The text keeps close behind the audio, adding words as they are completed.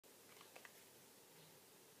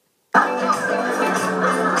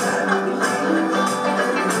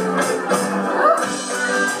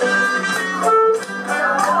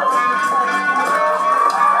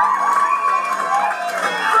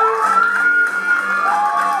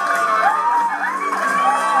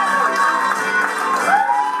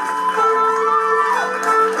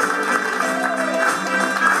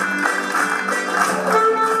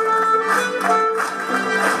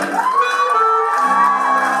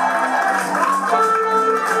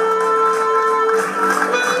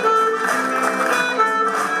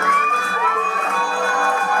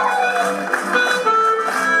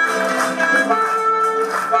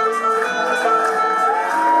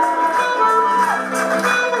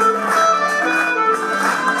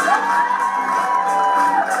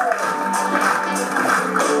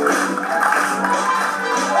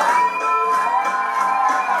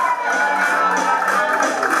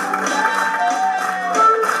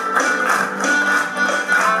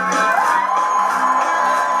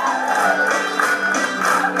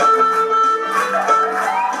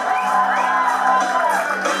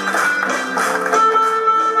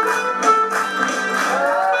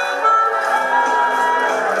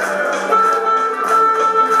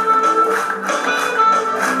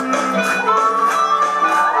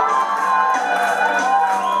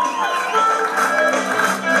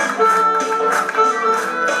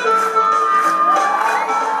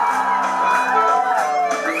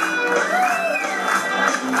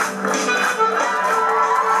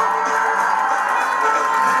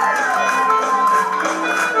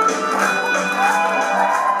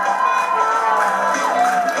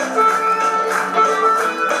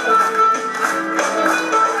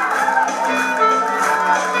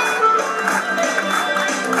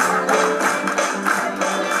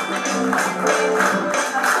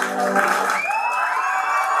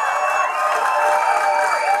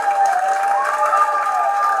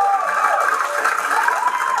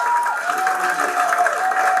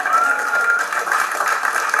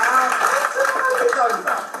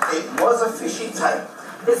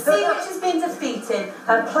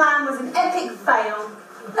Her plan was an epic fail.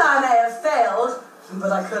 I may have failed,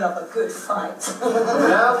 but I could have a good fight.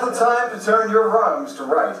 Now's the time to turn your wrongs to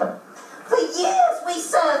right. For years we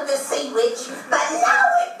served the sea witch, but now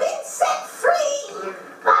we've been set free.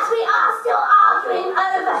 But we are still arguing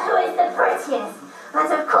over who is the prettiest.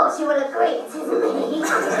 And of course you will agree it is me.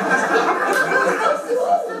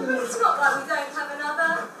 It's not like we don't have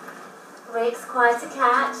another. Rick's quite a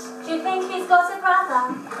catch. Do you think he's got a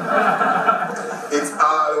brother? It's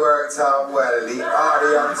all worked out well. The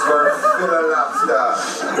audience were full of laughter.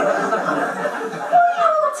 Are you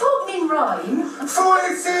all talking in rhyme?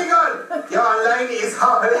 Fully seagull! Your lady is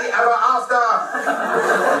happily ever after.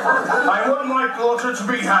 I want my daughter to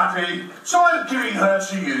be happy, so I'm giving her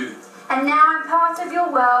to you. And now I'm part of your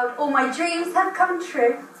world. All my dreams have come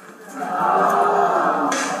true.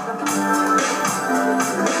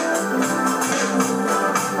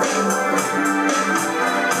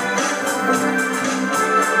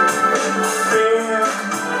 Been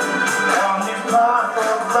on this path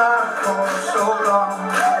of life for so long,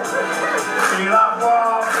 feel I've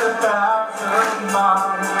walked 1,000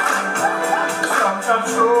 miles. Sometimes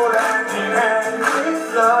so hand in hand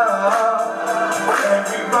with love.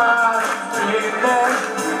 Everybody's feeling